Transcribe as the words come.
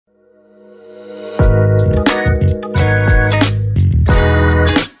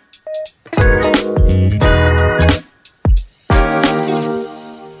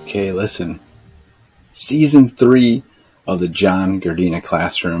listen. Season 3 of the John Gardena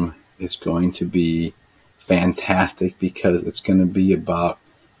Classroom is going to be fantastic because it's going to be about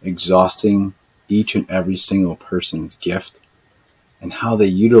exhausting each and every single person's gift and how they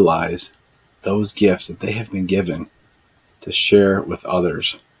utilize those gifts that they have been given to share with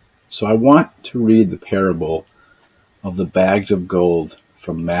others. So I want to read the parable of the bags of gold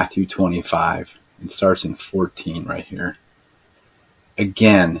from Matthew 25. It starts in 14 right here.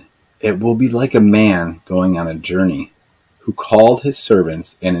 Again, it will be like a man going on a journey who called his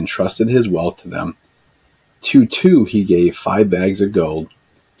servants and entrusted his wealth to them. To two he gave 5 bags of gold,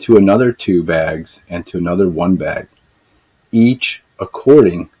 to another 2 bags, and to another 1 bag, each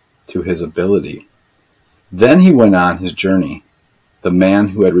according to his ability. Then he went on his journey. The man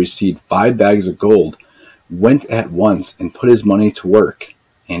who had received 5 bags of gold went at once and put his money to work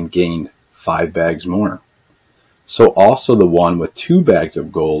and gained 5 bags more. So also the one with 2 bags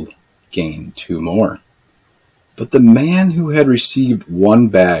of gold gained 2 more. But the man who had received 1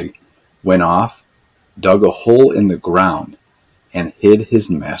 bag went off, dug a hole in the ground, and hid his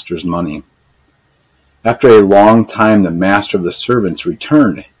master's money. After a long time the master of the servants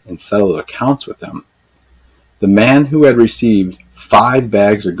returned and settled accounts with them. The man who had received 5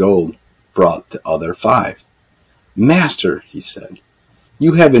 bags of gold brought the other 5. Master, he said,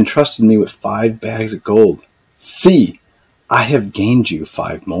 you have entrusted me with 5 bags of gold. See, I have gained you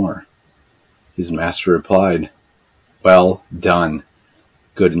 5 more. His master replied, Well done,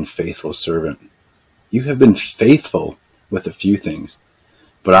 good and faithful servant. You have been faithful with a few things,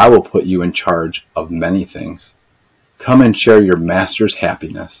 but I will put you in charge of many things. Come and share your master's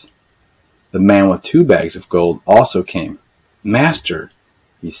happiness. The man with 2 bags of gold also came. Master,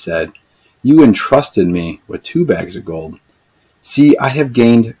 he said, you entrusted me with 2 bags of gold. See, I have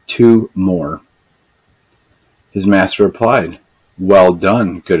gained 2 more. His master replied, Well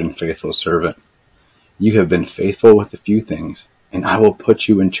done, good and faithful servant. You have been faithful with a few things, and I will put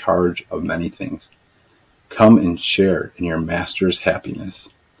you in charge of many things. Come and share in your master's happiness.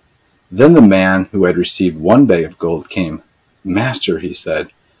 Then the man who had received 1 bag of gold came. Master, he said,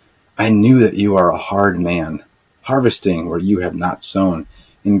 I knew that you are a hard man, harvesting where you have not sown,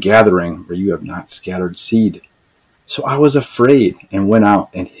 and gathering where you have not scattered seed. So I was afraid and went out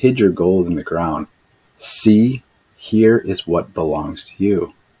and hid your gold in the ground. See, here is what belongs to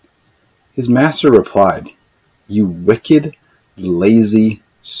you. His master replied, You wicked, lazy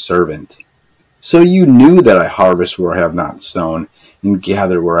servant. So you knew that I harvest where I have not sown, and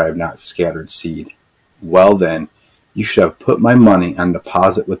gather where I have not scattered seed. Well then, you should have put my money on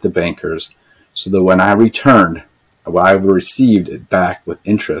deposit with the bankers, so that when I returned, I would have received it back with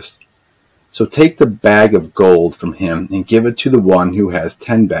interest. So take the bag of gold from him and give it to the one who has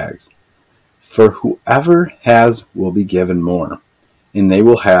 10 bags. For whoever has will be given more, and they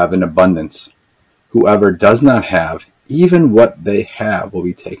will have in abundance. Whoever does not have, even what they have will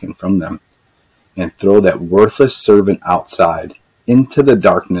be taken from them. And throw that worthless servant outside, into the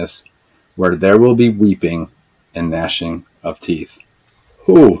darkness, where there will be weeping and gnashing of teeth.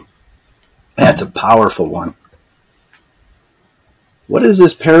 Ooh, that's a powerful one. What does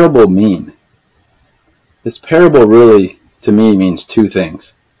this parable mean? This parable really, to me, means 2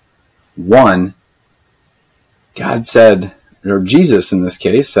 things. One, God said, or Jesus in this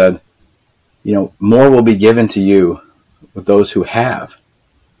case said, more will be given to you with those who have.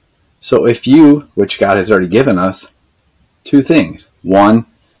 So if you, which God has already given us, 2 things. One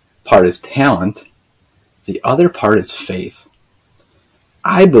part is talent. The other part is faith.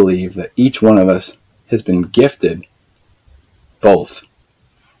 I believe that each one of us has been gifted both.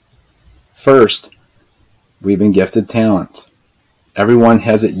 First, we've been gifted talents. Everyone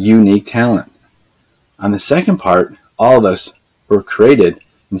has a unique talent. On the second part, all of us were created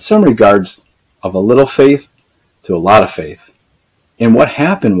in some regards of a little faith to a lot of faith. And what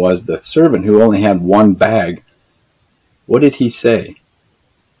happened was the servant who only had 1 bag, what did he say?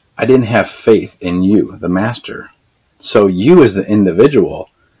 I didn't have faith in you, the master. So you as the individual,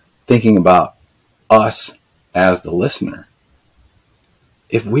 thinking about us as the listener.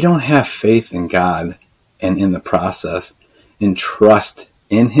 If we don't have faith in God and in the process and trust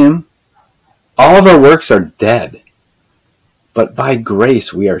in Him, all of our works are dead. But by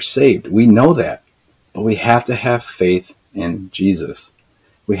grace we are saved. We know that. But we have to have faith in Jesus.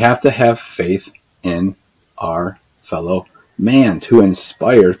 We have to have faith in our fellow man to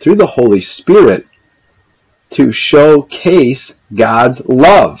inspire through the Holy Spirit to showcase God's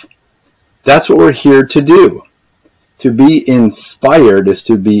love. That's what we're here to do. To be inspired is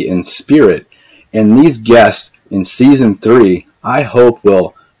to be in spirit. And these guests in season 3, I hope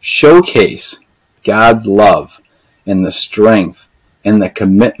will showcase God's love and the strength and the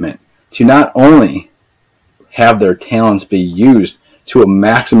commitment to not only have their talents be used to a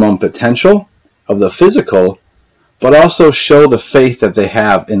maximum potential of the physical, but also show the faith that they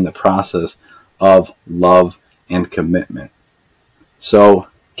have in the process of love and commitment. So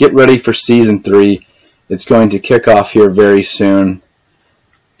get ready for season 3. It's going to kick off here very soon.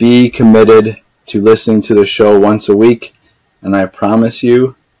 Be committed to listening to the show once a week, and I promise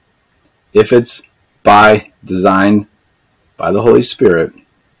you, if it's by design by the Holy Spirit,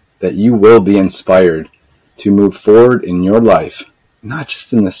 that you will be inspired to move forward in your life, not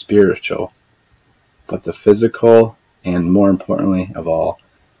just in the spiritual, but the physical, and more importantly of all,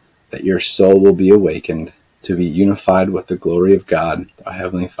 that your soul will be awakened to be unified with the glory of God, our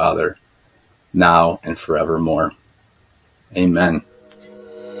Heavenly Father, now and forevermore. Amen.